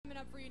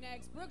up for you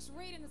next. Brooks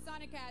Reid and the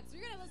Sonickats.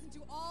 You're going to listen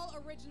to all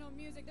original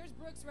music. There's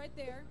Brooks right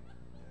there.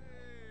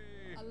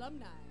 Hey.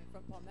 Alumni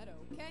from Palmetto.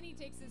 Kenny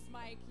takes his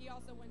mic. He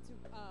also went to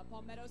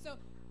Palmetto. So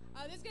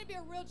this is going to be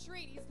a real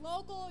treat. He's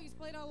local. He's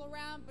played all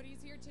around, but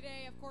he's here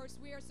today. Of course,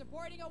 we are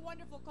supporting a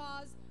wonderful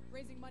cause,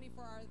 raising money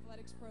for our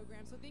athletics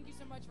program. So thank you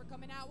so much for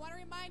coming out. Want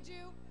to remind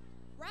you,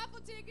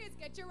 raffle tickets.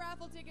 Get your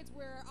raffle tickets.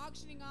 We're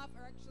auctioning off,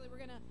 or actually we're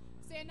going to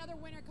say another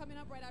winner coming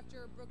up right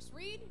after Brooks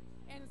Reid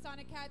and the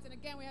Sonickats. And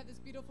again, we have this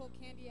beautiful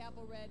candy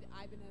apple red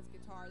Ibanez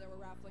guitar that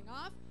we're raffling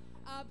off.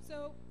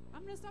 So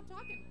I'm going to stop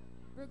talking.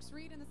 Brooks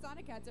Reid and the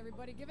Sonickats,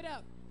 everybody, give it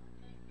up.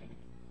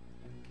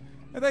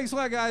 Hey, thanks a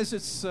lot, guys.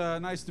 It's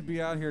nice to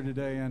be out here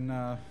today,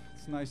 and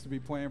it's nice to be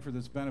playing for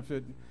this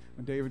benefit.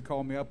 When David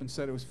called me up and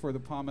said it was for the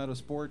Palmetto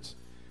Sports,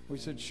 we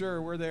said,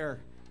 sure, we're there.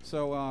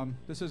 So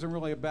this isn't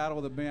really a battle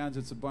of the bands.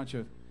 It's a bunch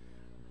of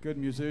good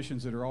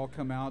musicians that are all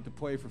come out to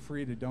play for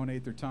free, to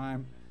donate their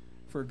time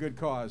for a good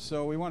cause.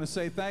 So we want to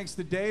say thanks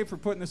to Dave for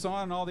putting this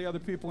on and all the other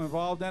people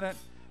involved in it.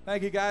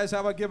 Thank you, guys. How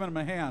about giving them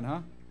a hand,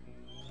 huh?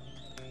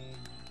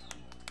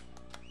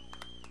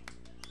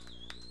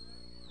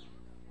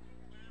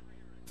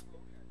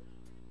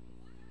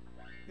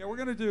 Yeah, we're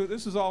going to do,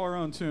 this is all our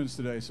own tunes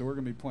today, so we're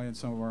going to be playing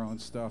some of our own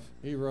stuff.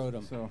 He wrote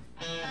them. So.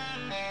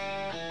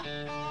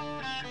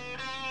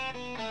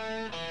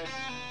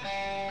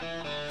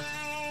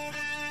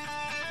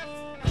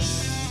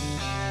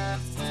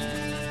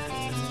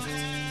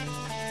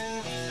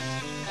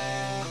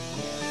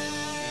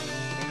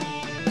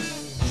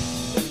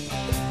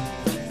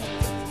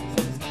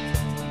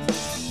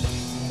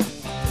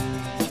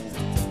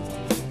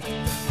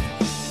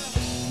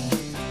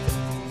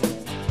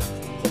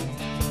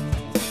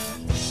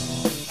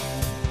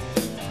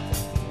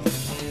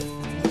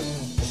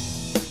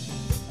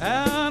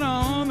 Out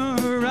on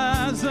the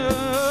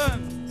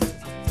horizon,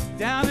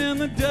 down in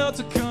the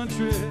Delta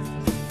country,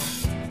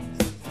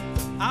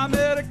 I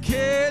met a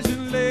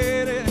Cajun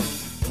lady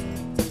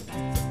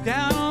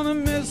down on the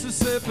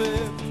Mississippi.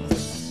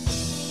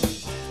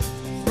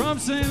 From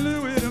St.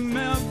 Louis to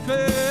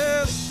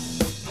Memphis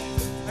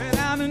and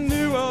down to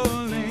New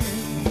Orleans,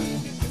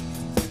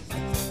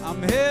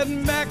 I'm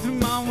heading back to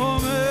my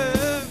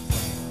woman,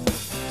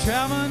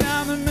 traveling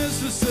down the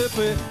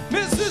Mississippi,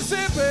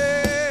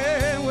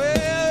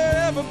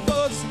 where every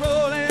boat's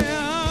rolling,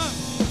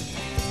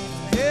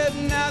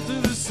 heading out to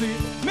the sea,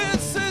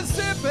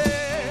 Mississippi.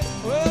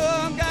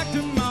 Oh, I'm back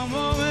to my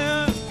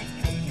woman,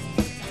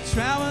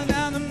 traveling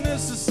down the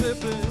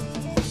Mississippi,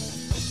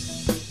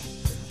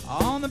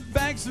 on the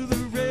banks of the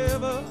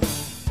river.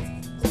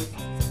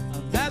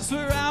 That's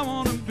where I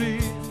want to be,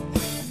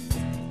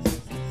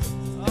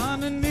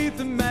 underneath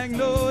the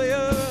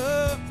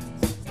magnolia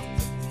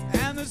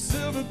and the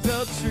silver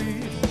bell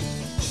trees.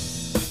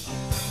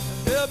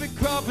 There'll be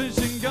crawfish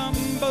and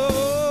gumbo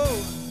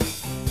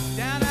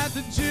down at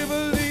the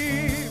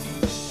Jubilee,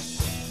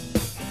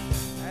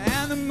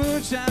 and the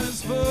moonshine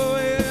is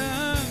flowing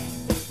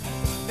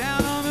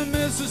down on the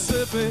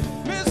Mississippi,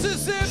 where the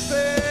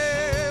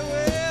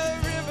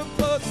river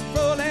boats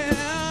rolling,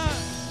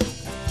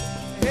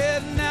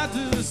 heading out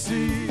to the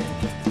sea.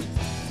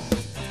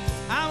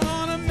 I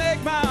want to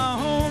make my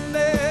home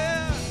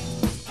there,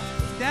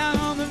 down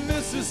on the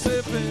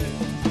Mississippi.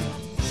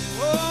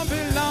 Won't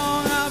be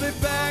long, I'll be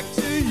back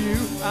to you.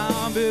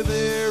 I'll be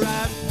there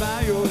right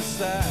by your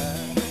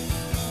side.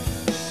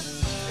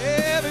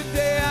 Every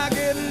day I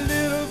get a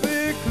little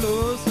bit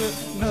closer,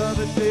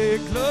 another day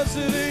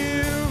closer to you.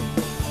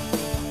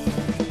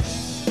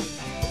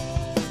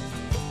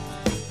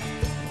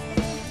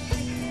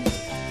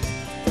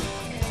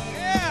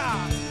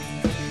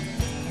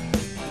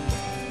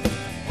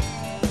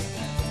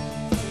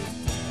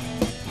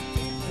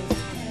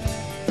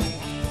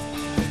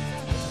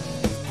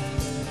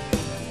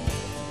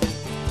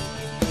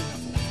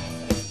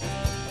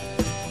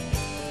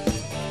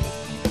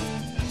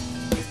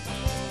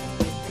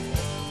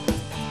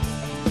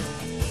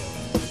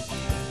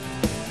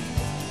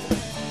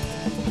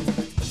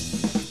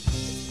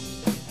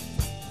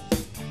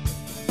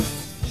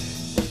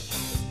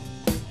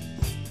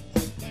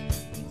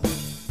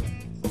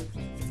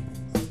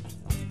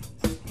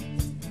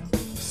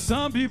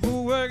 Some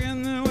people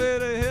working their way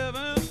to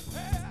heaven,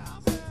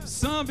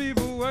 some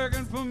people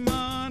working for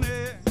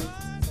money.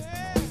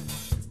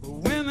 But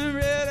when they're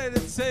ready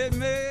to take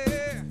me,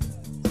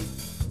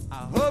 I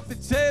hope they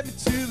take me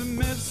to the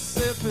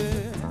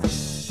Mississippi.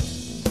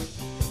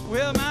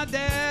 Well, my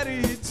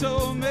daddy, he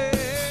told me,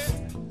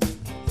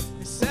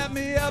 he sat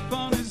me up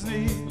on his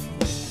knee, and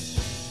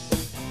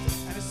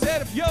he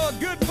said, if you're a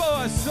good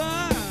boy,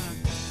 son,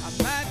 I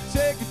might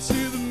take you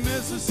to the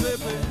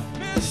Mississippi,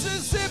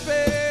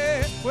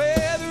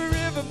 where the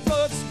river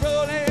boats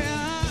rolling,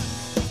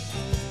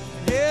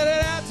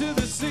 headed out to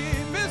the sea,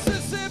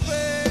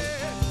 Mississippi.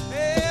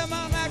 Yeah,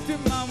 I'm back to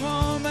my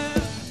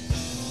woman,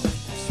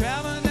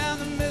 traveling down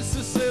the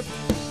Mississippi.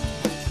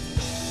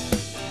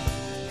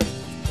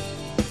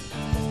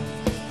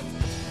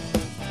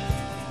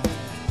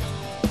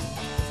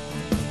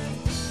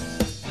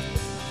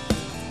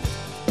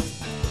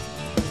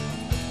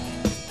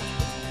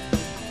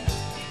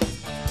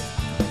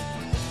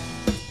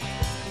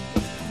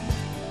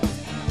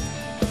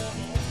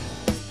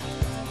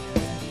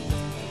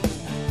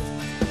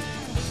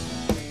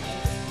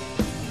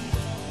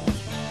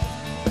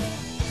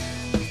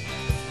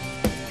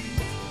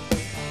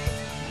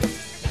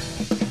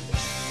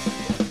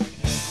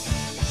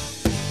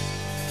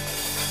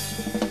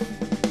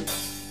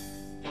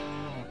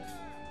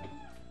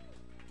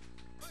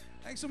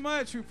 so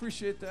much. We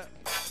appreciate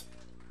that.